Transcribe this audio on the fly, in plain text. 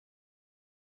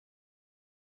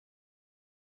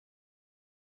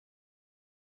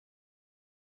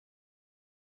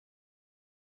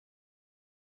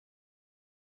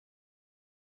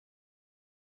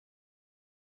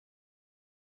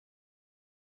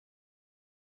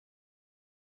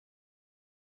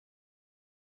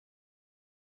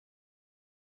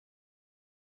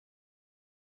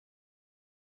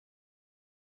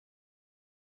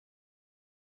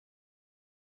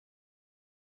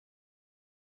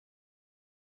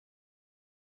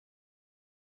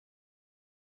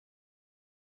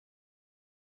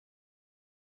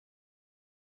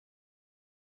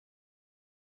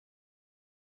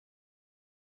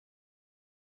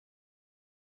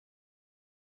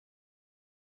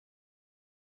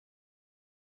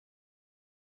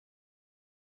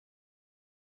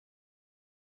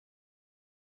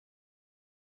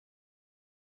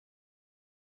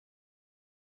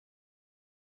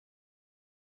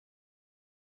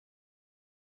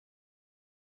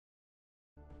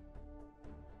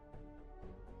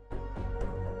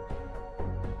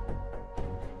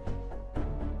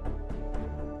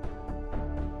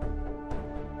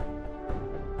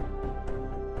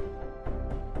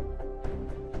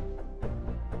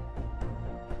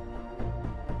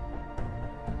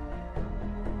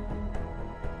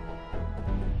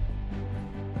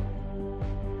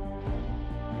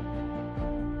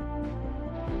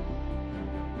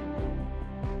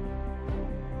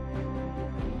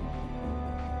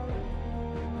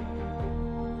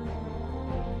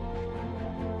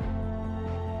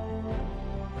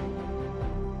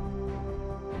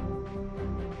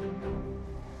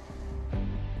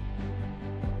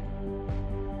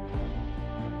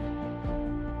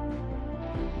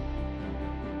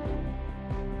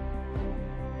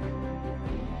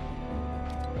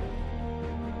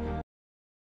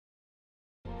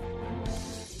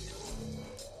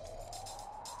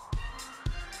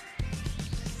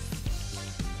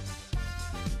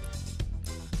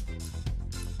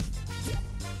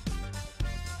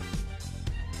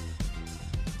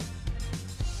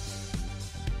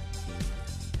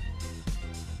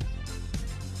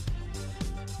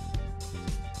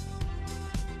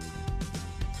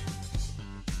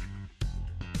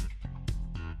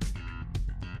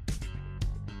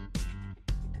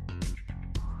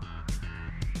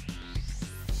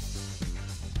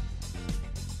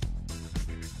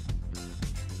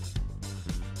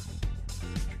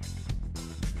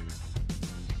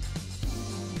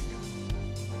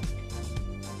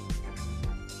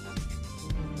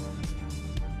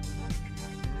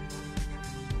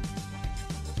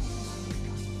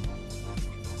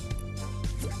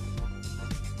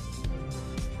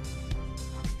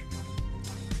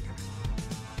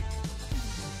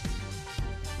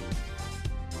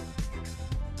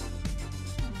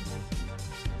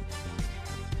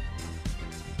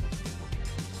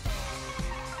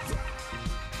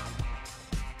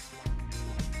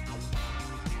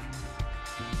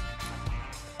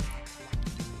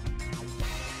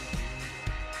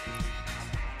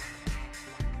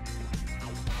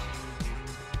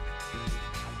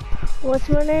What's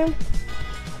my name?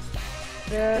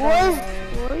 Little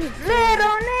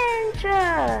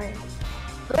Ninja!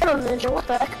 Little Ninja, what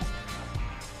the heck?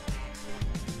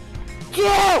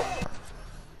 Jill!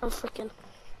 I'm freaking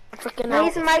out.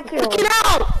 He's my kill. Freaking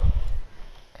out!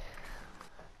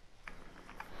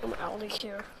 I'm out of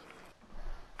here.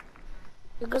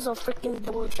 You guys are freaking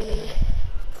bored me.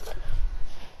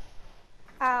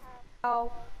 Ow.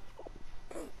 Ow.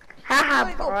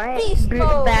 Haha, boy. Beast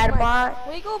mode Bad with bot.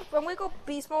 I'm gonna go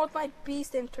beast mode with my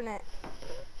beast internet.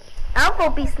 I'll go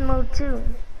beast mode too.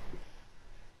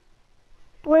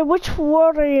 Wait, which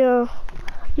world are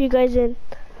you guys in?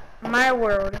 My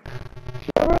world.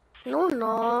 No,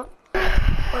 not.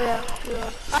 Oh yeah.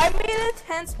 I made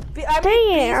intense.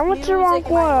 Dang it! I went to the wrong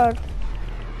world.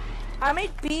 I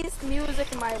made beast music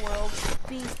in my world.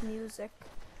 Beast music.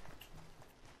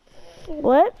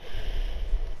 What?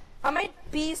 I made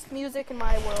beast music in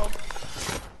my world.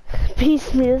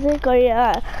 Peace music? Oh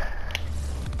yeah.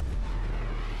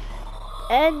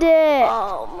 End it.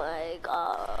 Oh my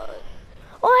god.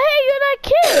 Oh hey, you're that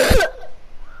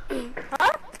kid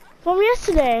Huh? from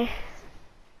yesterday.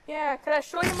 Yeah, could I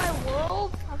show you my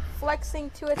world? I'm flexing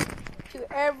to it to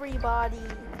everybody.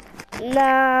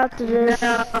 Nah, after this.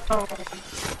 No. I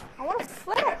wanna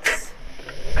flex.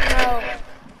 No.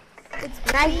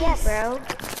 It's Not yet, bro.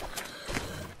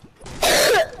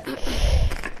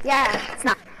 Yeah, it's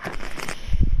not.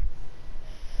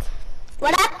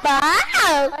 What up, bro?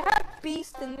 I have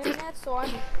beast internet, so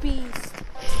I'm beast.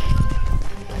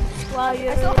 Wow,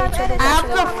 you're I still have editing. I have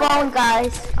the phone,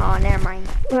 guys. Oh, never mind.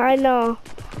 I know.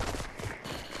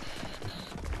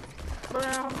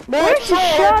 Brown. Where's the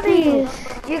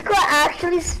shotties? You could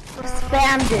actually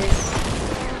spam this.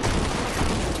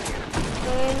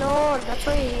 I know, that's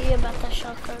what you hear about that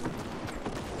shotgun.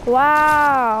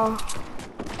 Wow.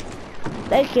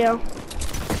 Thank you.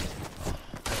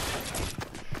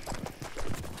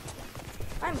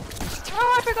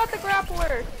 Oh, I forgot the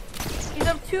grappler.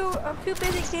 Because I'm too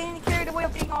busy getting carried away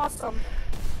of being awesome.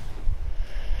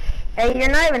 Hey, you're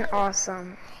not even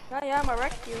awesome. I am. I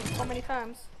wrecked you so many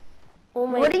times. Oh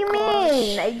my What do you gosh.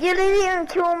 mean? You didn't even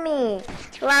kill me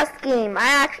last game.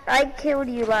 I killed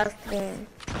you last game.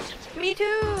 Me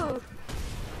too.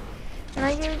 No,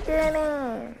 you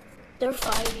didn't. They're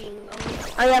fighting.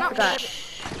 Oh yeah, I Not forgot.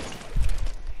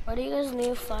 Why do you guys need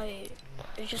to fight?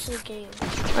 It's just a game.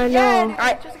 I Yeah, know. dude,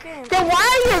 I, it's just a game. then why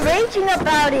are you raging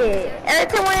about it? Every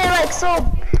time when you're like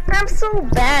I'm so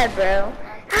bad, bro.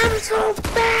 I'm so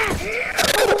bad.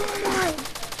 Oh my.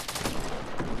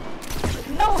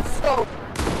 No scope.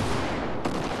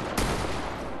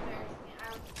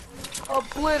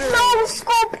 Obliterate. No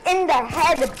scope in the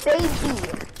head, baby.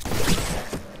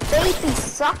 Baby,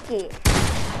 suck it.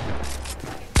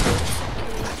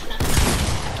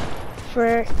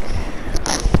 Frick.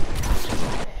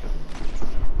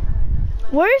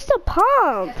 Where's the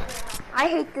pump? I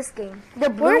hate this game. The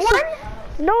blue Where's one?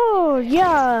 No,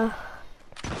 yeah.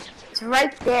 It's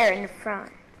right there in the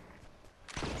front.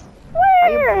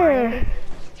 Where?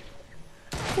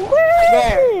 Where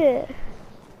is it?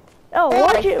 Oh,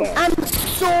 what right you? there. I'm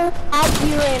so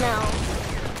happy right now.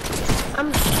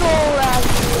 I'm so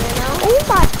happy right now. Oh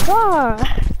my god.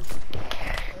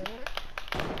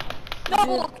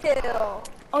 Double kill.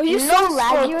 Are you so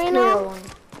laggy right now?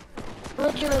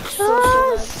 Look, you look so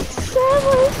that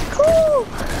was cool.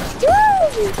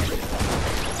 Woo!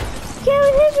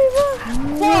 Can't hit me, bro.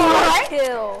 What?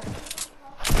 Kill.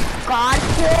 God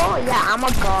kill? Yeah, I'm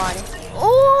a god.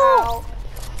 Oh.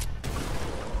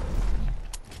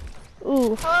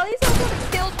 Ooh. Well, at least I would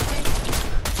have killed me.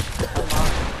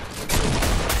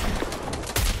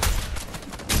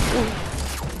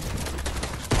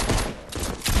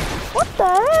 What the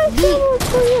heck?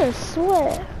 You're a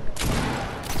sweat.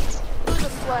 Who's a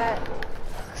sweat?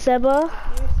 Seba.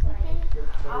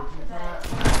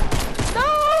 No!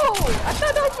 I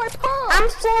thought that was my pump. I'm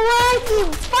so lucky.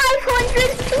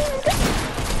 500 ping.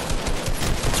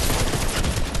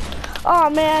 Oh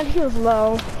man, he was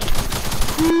low.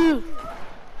 Dude,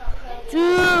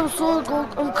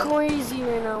 I'm crazy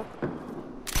right now.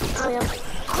 I am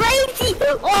crazy.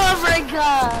 Oh my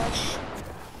gosh.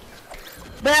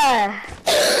 Bruh.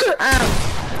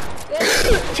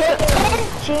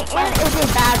 Chitin is a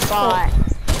bad bot.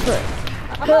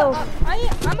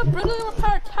 I'm a brutally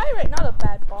overpowered tyrant, not a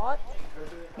bad bot.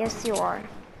 Yes, you are.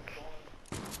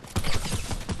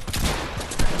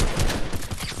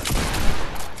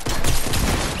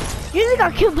 You just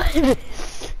got killed by this.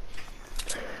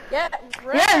 Yeah,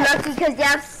 You're right. lucky because you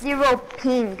have 0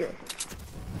 ping.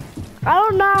 I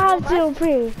don't know how to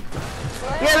ping.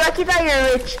 You're lucky that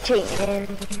you're rich, Chitin.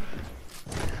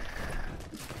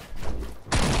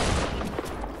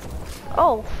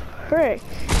 Oh, frick.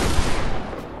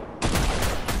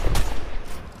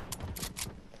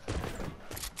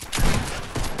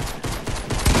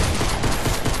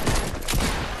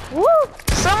 Woo!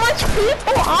 So much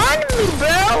people on me, bro.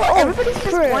 Oh, Everybody's just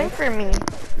frick. going for me.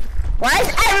 Why is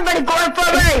everybody going for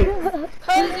me?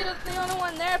 Because you're the only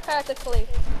one there, practically.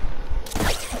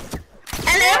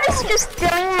 And everybody's just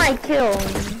stealing my kill.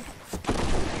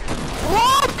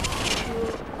 What?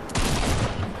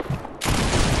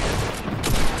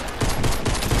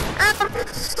 I'm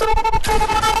so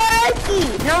lucky.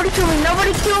 Nobody kill me.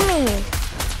 Nobody kill me.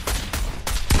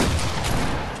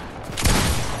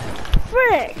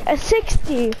 Frick, a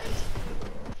 60.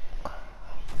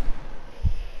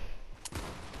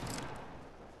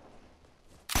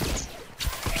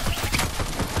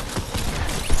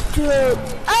 Dude,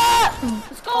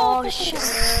 Let's go. oh shit.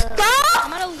 Stop!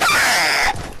 I'm gonna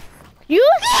You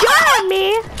shot at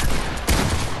me.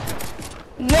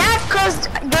 Yeah, cause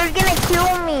you're gonna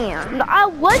kill me. No, I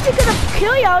wasn't gonna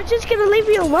kill you, I was just gonna leave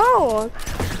you alone.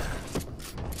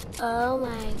 Oh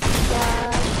my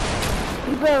god.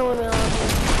 You better let me alone.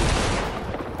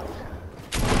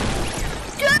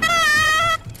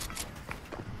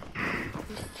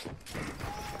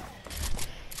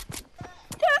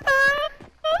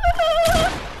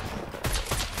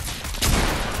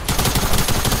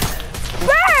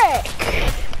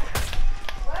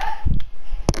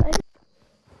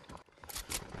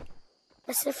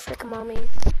 I said frick mommy.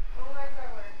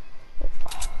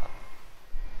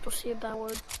 Don't say a bad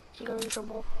word. You got in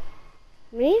trouble.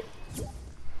 Me?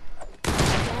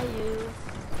 Yeah, you.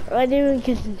 I didn't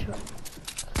even get in trouble.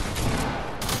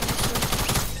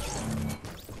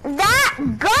 That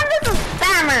gun is a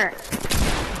spammer.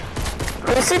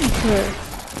 Listen here.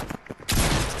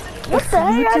 What the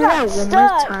heck? You I do got that one more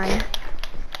stuck. time,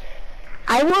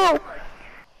 I will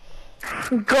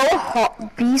go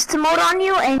beast mode on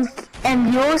you,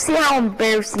 and you'll see how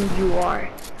embarrassing you are.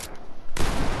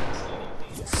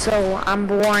 So I'm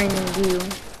warning you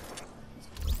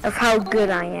of how good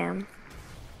I am.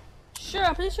 Sure,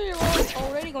 I'm pretty sure you're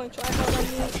already going to try hard on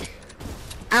me.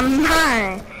 I'm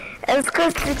not. It's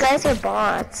because you guys are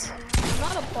bots. I'm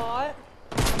not a bot.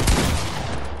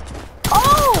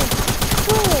 Oh!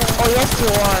 Oh yes you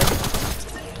are.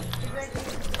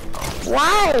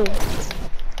 Why?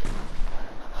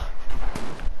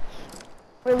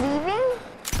 We're leaving?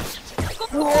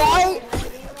 What?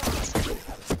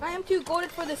 I am too goated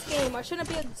for this game. I shouldn't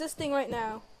be existing right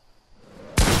now.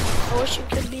 I wish you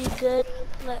could be good,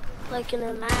 like in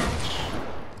a match.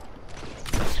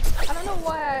 I don't know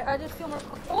why. I just feel more.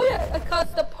 Oh yeah,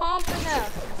 because the pump in that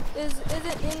isn't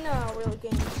in a real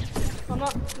game. I'm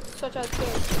not such a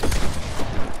kid.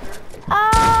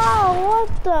 Oh,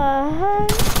 what the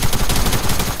heck?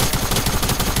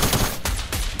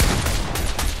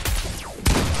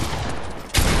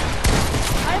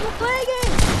 I'm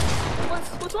lagging.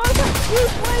 What's wrong with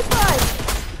that?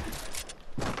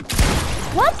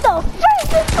 What the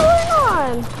frick is going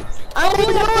on? I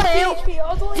don't know. HP. I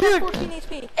was only at Dude. 14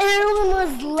 HP. Everyone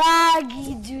was laggy,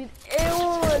 dude.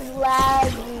 Everyone was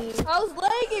laggy. I was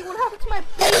lagging. What happened to my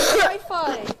base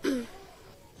Wi-Fi?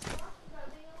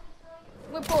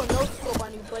 We're pulling no scope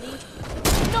on you, buddy.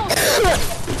 No scope.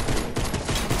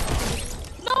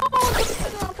 No, I'm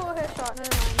gonna pull a headshot.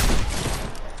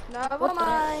 Never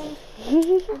mind.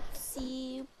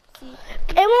 See.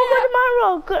 Everyone go to my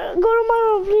road. Go to my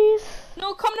road, please.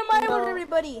 No, come to my road,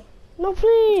 everybody. No,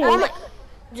 please. I'm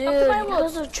Dude, Up to my you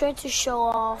guys are trying to show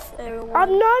off everyone.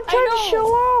 I'm not trying to know. show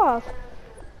off.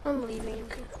 I'm leaving.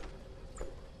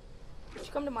 Could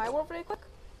you come to my world really quick?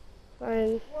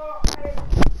 Fine.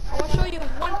 I want to show you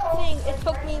one thing it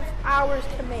took me hours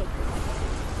to make.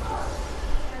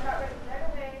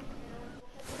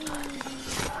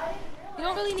 You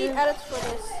don't really need edits for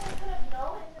this.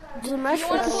 Dude, my You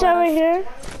want What's to this over here?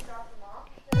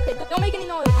 Okay, but don't make any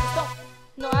noise. Don't.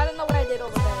 No, I don't know what I did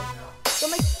over there.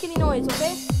 Don't make any noise,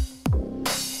 okay?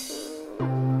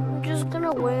 I'm just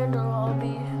gonna wait in the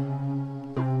lobby.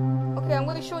 Okay, I'm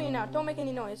gonna show you now. Don't make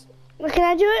any noise. Can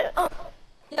I do it?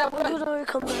 Yeah, I'm gonna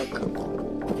come back.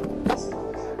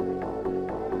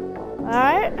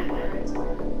 Alright.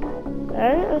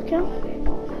 Alright, okay.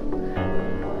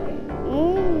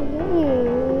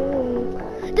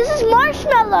 This is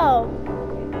marshmallow.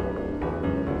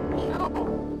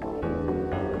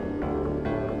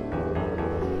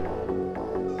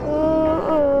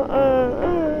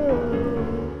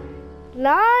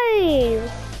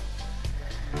 Nice.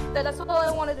 That's all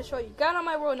I wanted to show you. Get on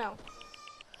my road now.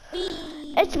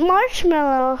 It's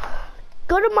marshmallow.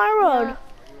 Go to my road. Yeah.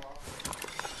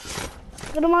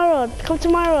 Go to my road. Come to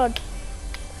my road.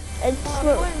 It's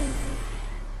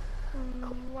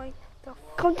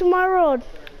Come to my road.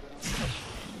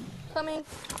 Coming.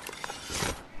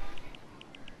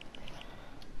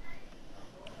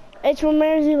 It's from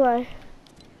Mayor's Eli.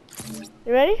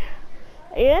 You ready?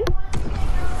 Are you in?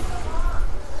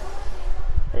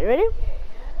 Are you ready?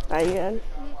 Are you in?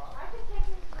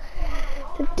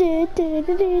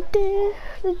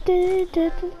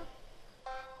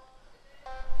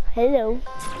 Hello.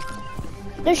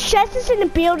 There's chests in the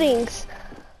buildings.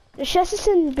 There's chests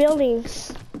in the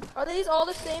buildings. Are these all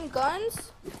the same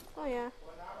guns? Oh yeah.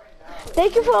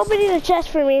 Thank you for opening the chest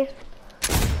for me.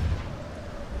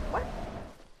 What?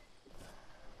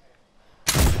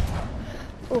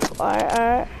 Oof,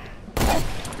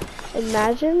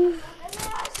 imagine.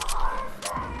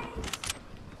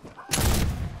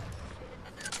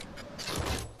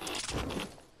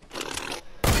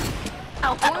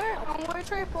 I'm gonna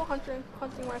try to pull hunting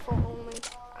rifle only.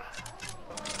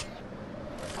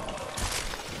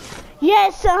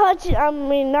 Yes, a hunting. I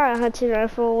mean, not a hunting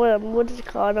rifle. What is it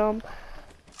called?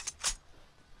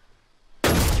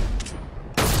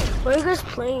 What are you guys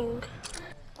playing?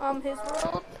 His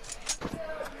world.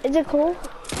 Is it cool?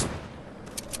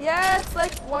 Yeah, it's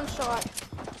like one shot.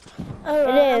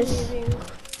 Alright, It is. I'm leaving.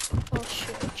 Oh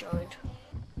shit, I joined.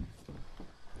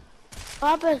 What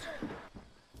happened?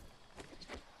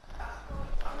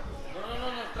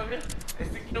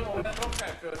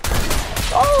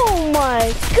 Oh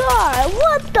my god!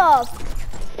 What the?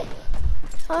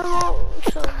 I want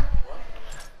some.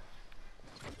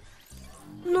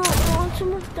 No, I want to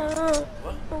move down.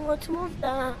 I want to move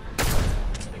down.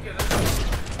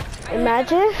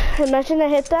 Imagine I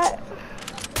hit that.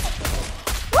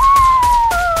 Ah!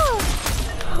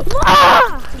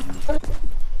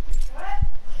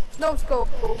 No, let's go.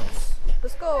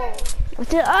 Let's go.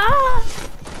 Ah!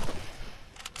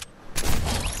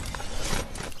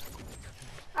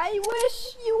 I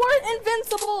wish you weren't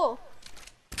invincible.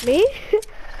 Me?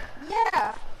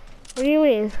 Yeah. What do you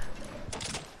mean?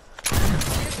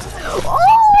 Oh!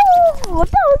 What was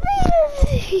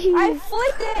this? I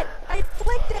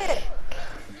flicked it.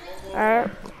 Alright.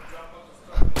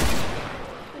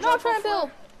 No, I'm trying to build.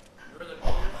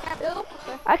 Can't build?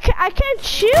 Okay. I can't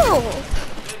chill.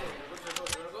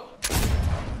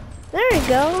 There we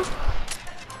go.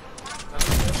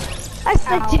 I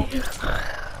expect you.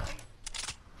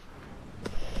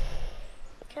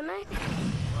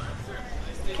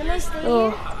 Can I stay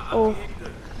Oh, here? oh.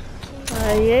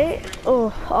 Yeah.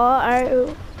 Oh,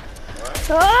 alright.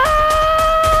 Ah!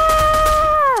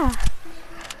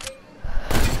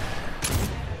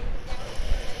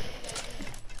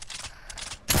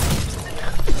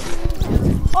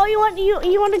 Oh, you want to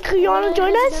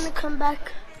join us? Gonna come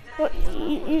back. What,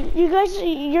 you guys,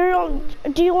 you're on.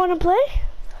 Do you want to play?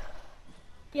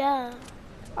 Yeah.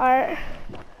 Alright.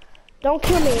 Don't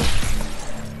kill me.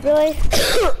 Really?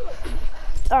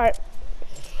 Alright.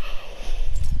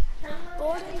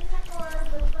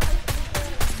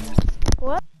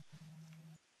 What?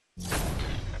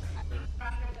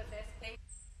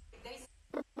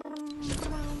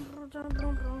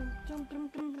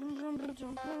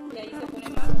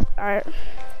 Alright.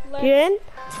 You in?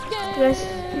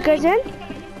 You guys in?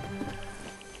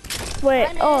 Wait,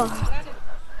 oh.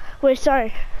 Wait,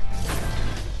 sorry.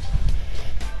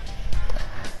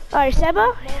 Alright,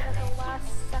 Seba?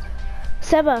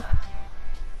 Seba.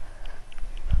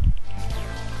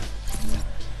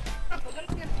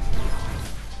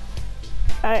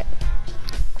 Alright.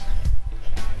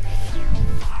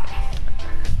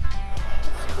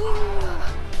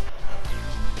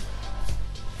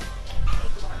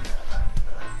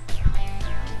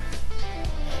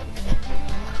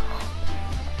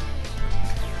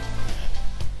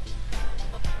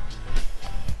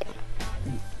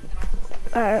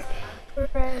 Alright.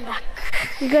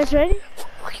 You guys ready?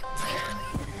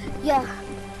 Yeah.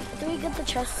 Do we get the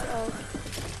chest? Oh.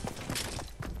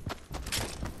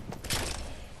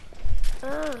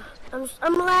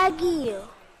 I'm laggy.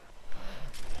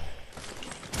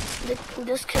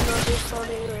 This cannot be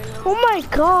starting right now. Oh my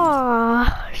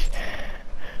gosh.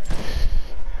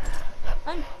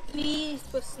 I'm beast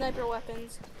with sniper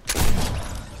weapons.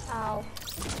 Ow.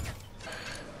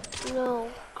 No.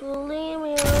 Leave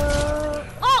me alone.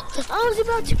 Oh! I was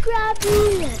about to grab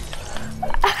you.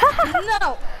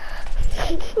 No!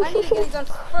 I need to get a gun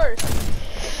first.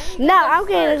 No, I'm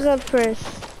getting a gun first.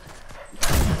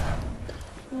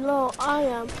 No, I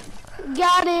am.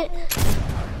 Got it.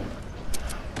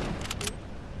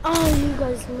 Oh, you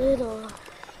guys little.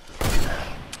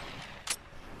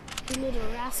 You little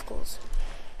rascals.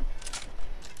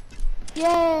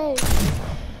 Yay!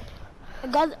 I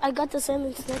got the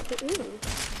salmon sniper. Ooh.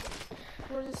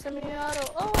 Where's the semi-auto?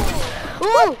 Oh!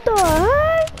 What the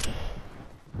heck?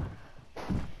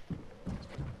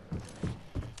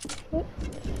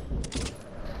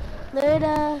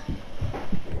 Later.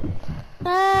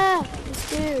 Ah, I'm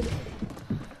scared.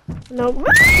 No.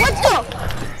 What the?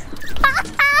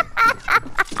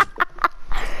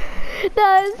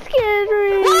 That scared me.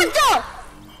 What the?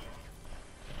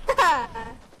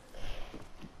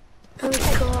 Oh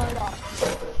god.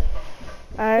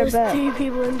 I There's bet. 3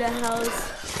 people in the house.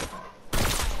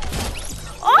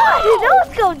 Oh, he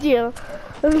no-scoped you.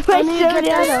 I need to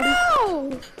get that.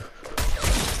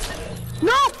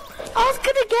 No! I was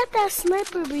gonna get that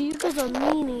sniper, but you guys are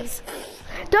meanies.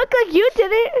 Don't like you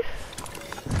did it.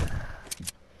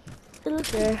 It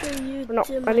looks Yeah. like you No,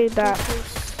 did I my need that.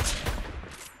 purpose.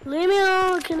 Leave me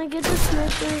alone. Can I get the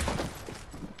sniper?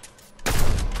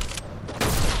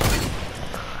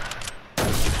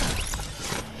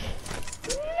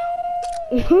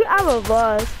 I'm a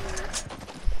boss.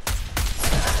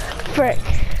 Frick.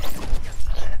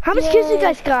 How much kills you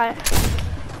guys got?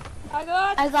 I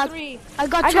got 3. I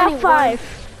got I 21. got 5.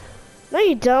 No,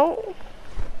 you don't.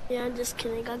 Yeah, I'm just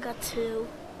kidding. I got 2.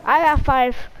 I got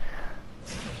 5.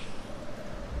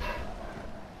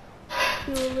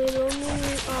 You little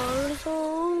me are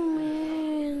so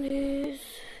meanies.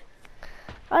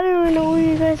 I don't even know where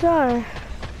you guys are.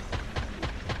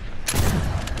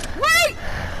 Wait!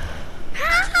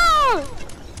 How?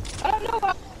 I don't know. I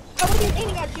wasn't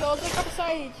aiming at you. I was like up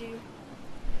beside you.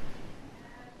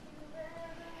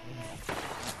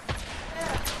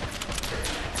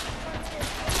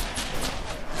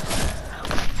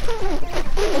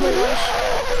 Oh my gosh.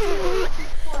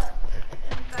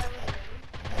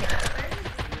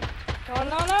 No,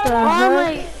 no, no. Uh-huh. Oh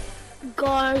my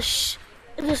gosh.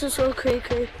 This is so crazy.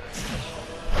 Get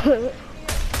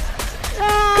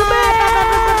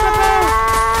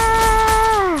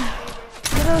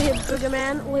over here, bigger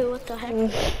man. Wait, what the heck?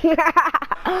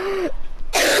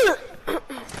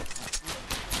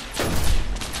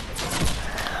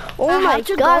 Oh I my have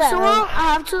to god. go somewhere.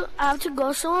 I have to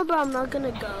go somewhere, but I'm not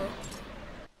gonna go.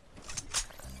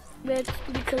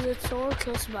 Because it's so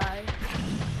close by.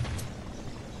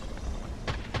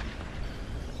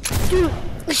 Dude,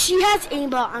 she has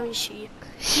aimbot. I mean, she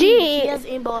has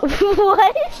aimbot.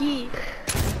 What? He.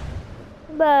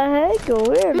 The heck, a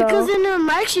weirdo. Because in her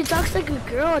mic, she talks like a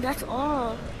girl. That's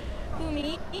all. Who,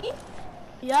 me?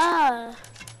 Yeah.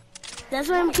 That's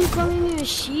why I'm keep calling you a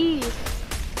she.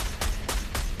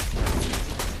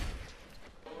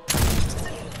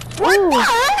 What Ooh. the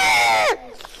heck?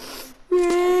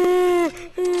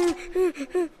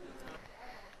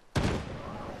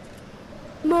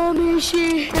 Mommy,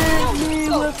 she hit me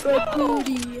with her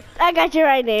booty. I got you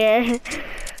right there.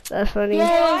 That's funny. Yeah.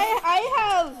 I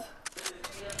have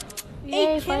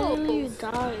Yay, 8 finally you kills.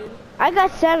 died. I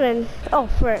got 7. Oh,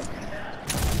 frick.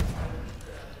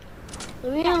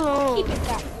 Leave me alone. Keep it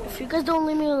that way. If you guys don't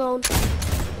leave me alone,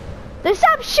 They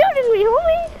stopped shooting me,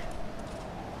 homie.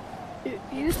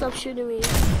 you stop shooting me.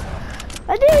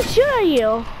 I didn't shoot at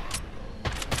you.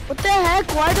 What the heck?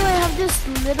 Why do I have this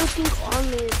little thing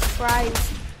on me? It's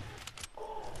fries.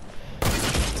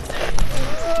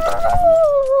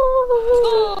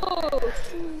 Oh!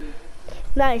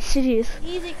 Nice, jeez.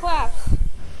 Easy claps.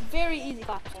 Very easy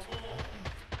claps.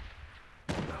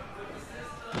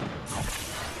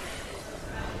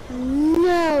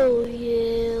 No,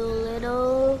 you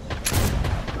little.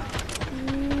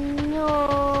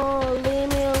 No, leave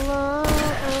me alone.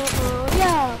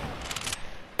 Yeah.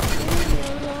 Leave me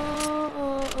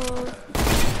alone.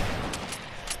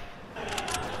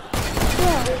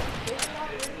 Yeah.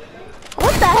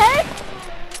 What the heck?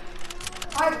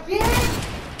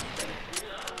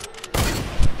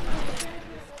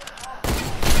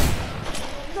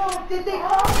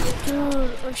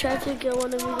 Dude, I'm trying to get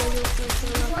one of you guys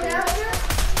information up there.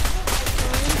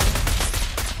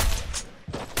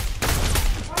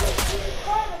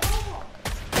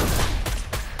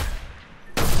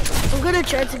 I'm gonna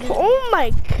try to get. Oh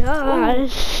my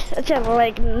gosh. I just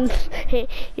like hit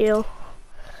you.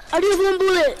 I do have 1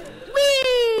 bullet.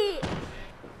 Whee!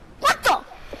 What the?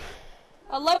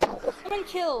 11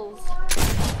 kills.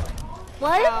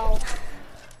 What? Wow.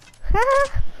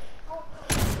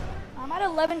 I'm at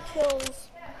 11 kills.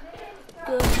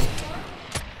 Good.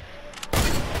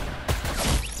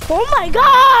 Oh my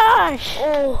gosh.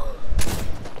 Oh.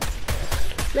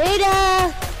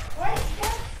 Later.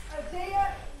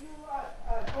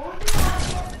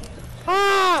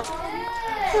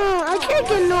 I can't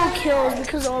get no kills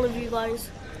because of all of you guys.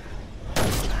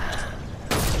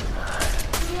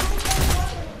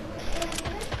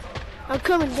 I'm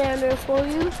coming down there for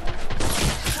you.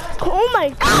 Oh my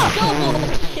god. Double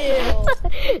kill.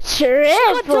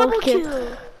 Triple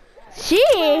kill. She.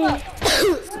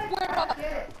 Square up.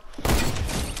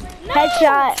 No!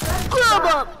 Headshot. Square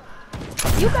up.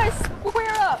 You guys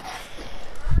square up.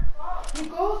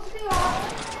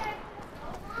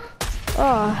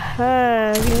 Oh,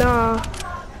 heck no.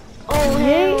 Oh,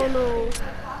 hell no.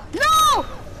 No!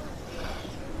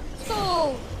 So.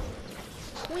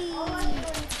 Wee.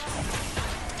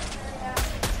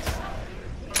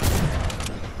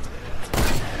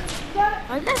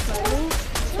 Are they fighting?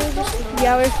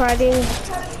 Yeah, we're fighting.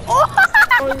 Oh,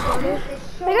 you got it?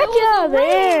 I got you out of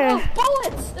there. It was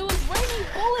bullets. It was raining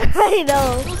bullets. I know.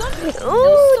 It was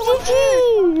Ooh, so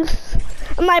GG's.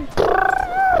 I'm like,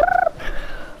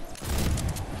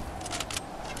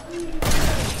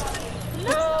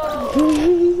 No.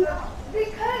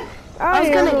 I was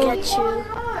gonna get you.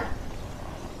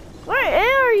 Where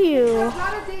are you?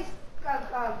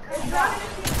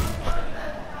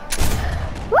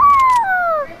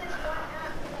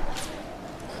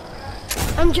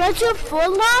 I'm judging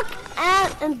full lock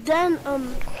and then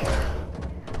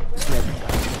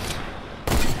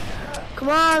come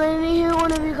on, let me hear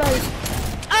one of you guys.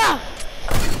 Ah!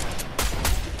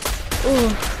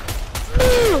 Ooh.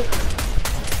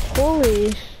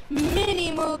 Holy.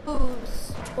 Mini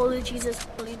moves. Holy Jesus,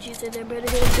 they better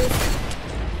hit this.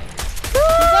 You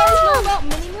guys know about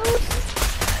mini moves?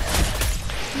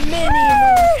 Mini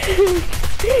moves.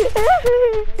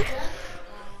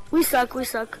 We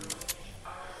suck.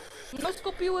 No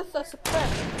scope you with a suppress.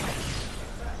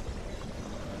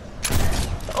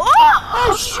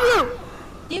 Oh shoot!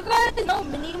 Do you guys know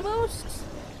mini moves?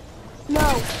 No.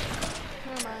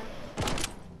 Never mind.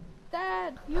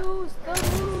 Dad, use the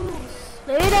moves.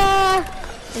 Later.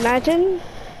 Imagine.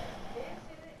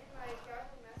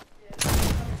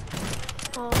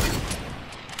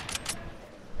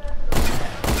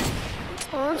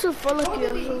 I want to follow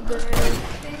kills over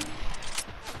there.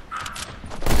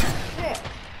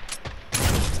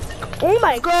 Oh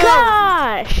my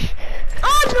gosh.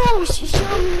 Oh no, she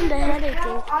shot me in the head, I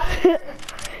think.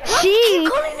 She.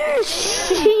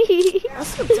 That's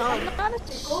so dumb. Not a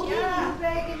shit.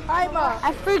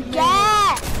 I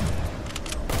forget.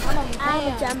 I'm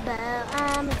a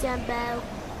I'm a man. Jumbo.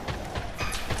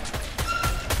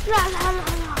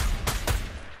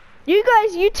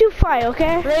 You two fight,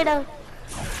 okay? Later.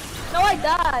 No, I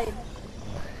died.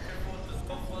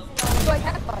 So I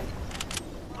can't fight.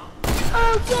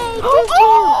 Okay,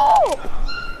 Oh!